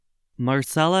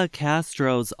Marcela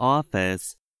Castro's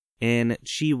office in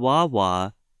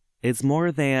Chihuahua is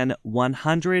more than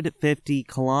 150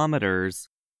 kilometers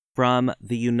from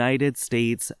the United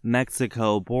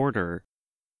States-Mexico border.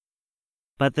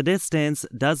 But the distance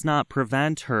does not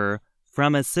prevent her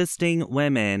from assisting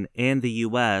women in the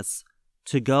U.S.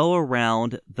 to go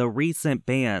around the recent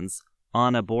bans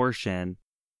on abortion,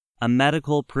 a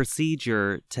medical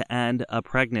procedure to end a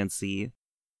pregnancy.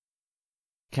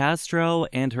 Castro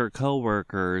and her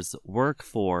co-workers work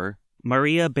for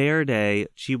Maria Verde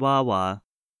Chihuahua.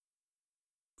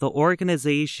 The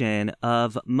organization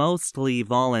of mostly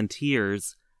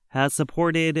volunteers has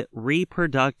supported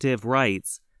reproductive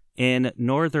rights in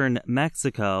northern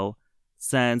Mexico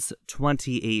since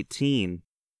 2018.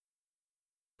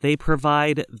 They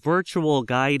provide virtual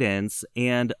guidance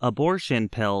and abortion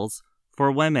pills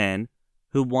for women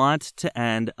who want to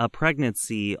end a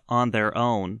pregnancy on their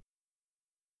own.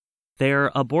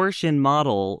 Their abortion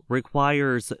model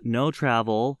requires no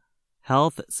travel,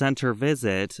 health center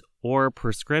visit, or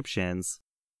prescriptions.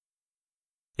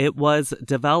 It was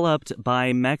developed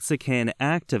by Mexican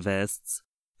activists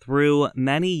through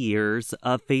many years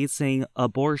of facing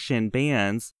abortion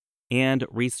bans and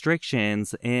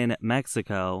restrictions in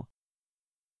Mexico.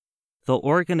 The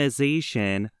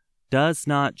organization does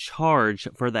not charge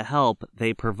for the help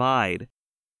they provide,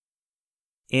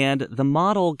 and the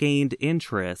model gained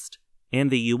interest in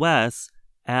the U.S.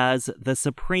 as the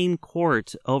Supreme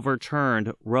Court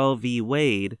overturned Roe v.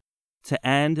 Wade to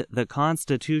end the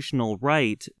constitutional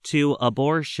right to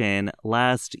abortion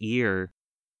last year.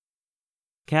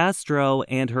 Castro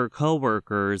and her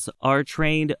co-workers are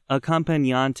trained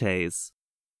acompañantes.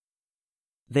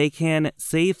 They can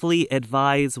safely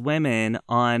advise women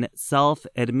on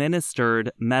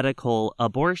self-administered medical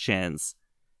abortions,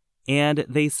 and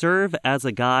they serve as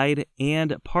a guide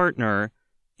and partner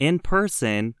in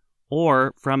person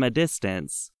or from a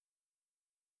distance.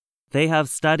 They have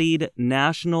studied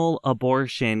national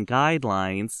abortion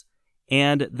guidelines,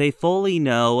 and they fully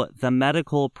know the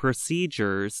medical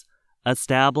procedures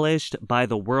established by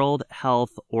the World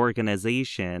Health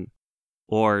Organization,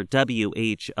 or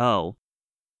WHO.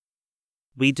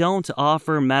 We don't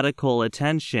offer medical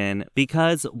attention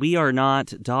because we are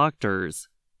not doctors,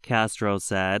 Castro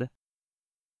said.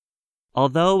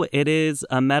 Although it is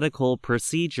a medical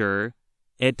procedure,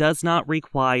 it does not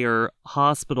require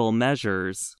hospital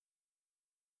measures.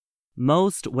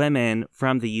 Most women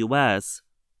from the U.S.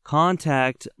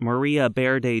 contact Maria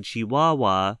Verde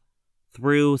Chihuahua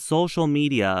through social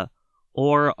media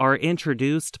or are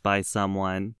introduced by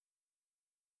someone.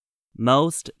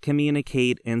 Most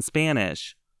communicate in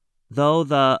Spanish, though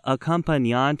the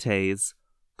acompañantes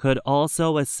could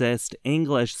also assist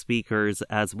English speakers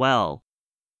as well.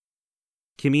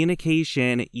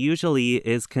 Communication usually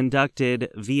is conducted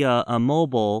via a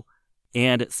mobile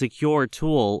and secure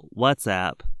tool,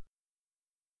 WhatsApp.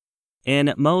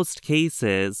 In most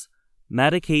cases,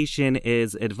 medication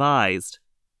is advised,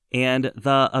 and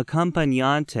the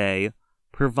acompañante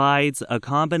provides a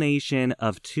combination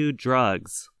of two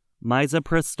drugs,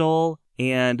 misoprostol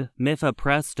and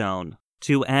mifepristone,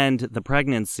 to end the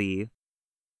pregnancy.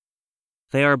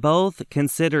 They are both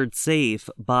considered safe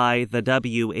by the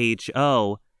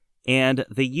WHO and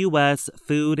the U.S.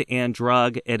 Food and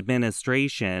Drug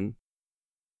Administration.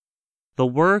 The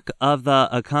work of the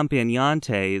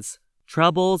acompañantes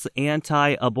troubles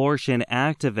anti-abortion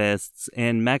activists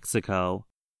in Mexico.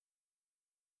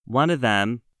 One of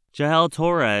them, Jael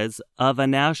Torres, of a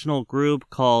national group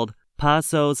called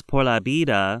Pasos por la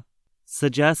Vida,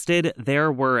 suggested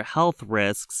there were health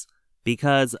risks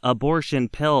because abortion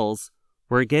pills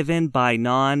were given by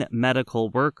non-medical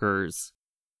workers.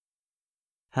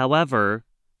 However,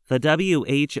 the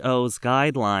WHO's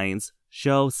guidelines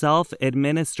show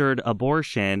self-administered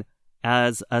abortion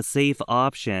as a safe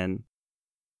option.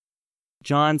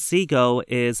 John Seago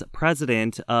is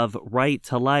president of Right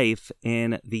to Life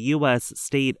in the U.S.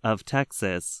 state of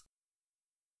Texas.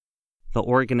 The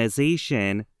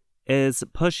organization is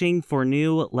pushing for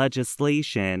new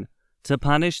legislation to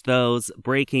punish those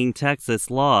breaking Texas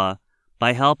law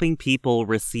by helping people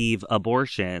receive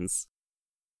abortions.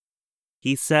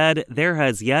 He said there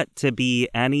has yet to be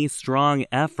any strong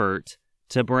effort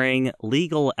to bring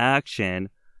legal action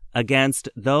against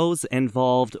those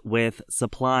involved with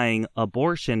supplying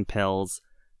abortion pills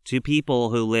to people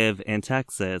who live in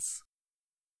Texas.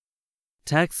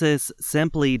 Texas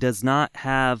simply does not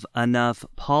have enough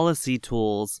policy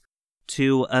tools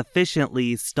to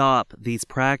efficiently stop these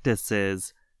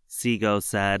practices, Seago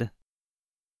said.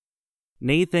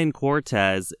 Nathan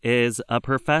Cortez is a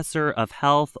professor of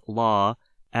health law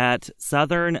at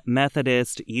Southern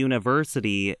Methodist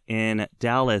University in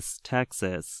Dallas,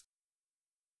 Texas.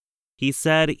 He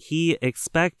said he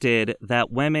expected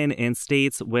that women in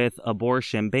states with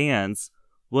abortion bans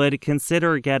would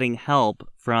consider getting help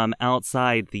from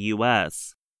outside the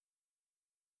U.S.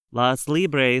 Las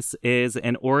Libres is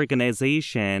an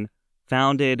organization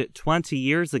founded 20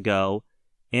 years ago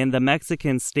in the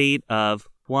Mexican state of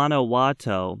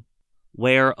Guanajuato,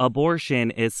 where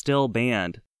abortion is still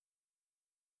banned.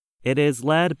 It is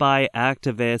led by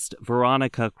activist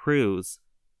Veronica Cruz,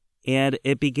 and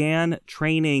it began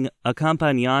training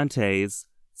acompañantes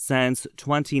since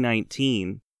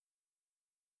 2019.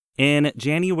 In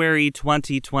January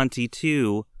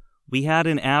 2022, we had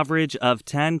an average of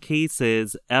 10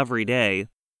 cases every day.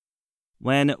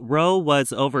 When Roe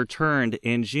was overturned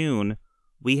in June,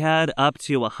 we had up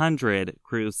to 100,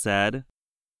 Cruz said.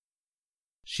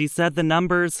 She said the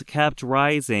numbers kept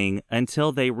rising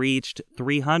until they reached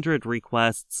 300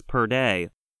 requests per day,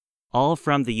 all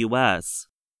from the U.S.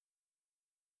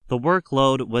 The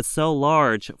workload was so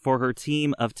large for her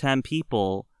team of 10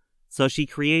 people, so she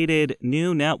created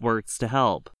new networks to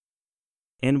help.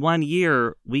 In 1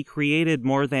 year, we created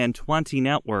more than 20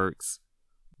 networks.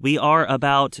 We are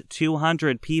about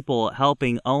 200 people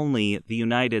helping only the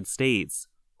United States,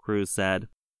 Cruz said.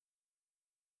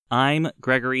 I'm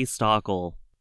Gregory Stockel.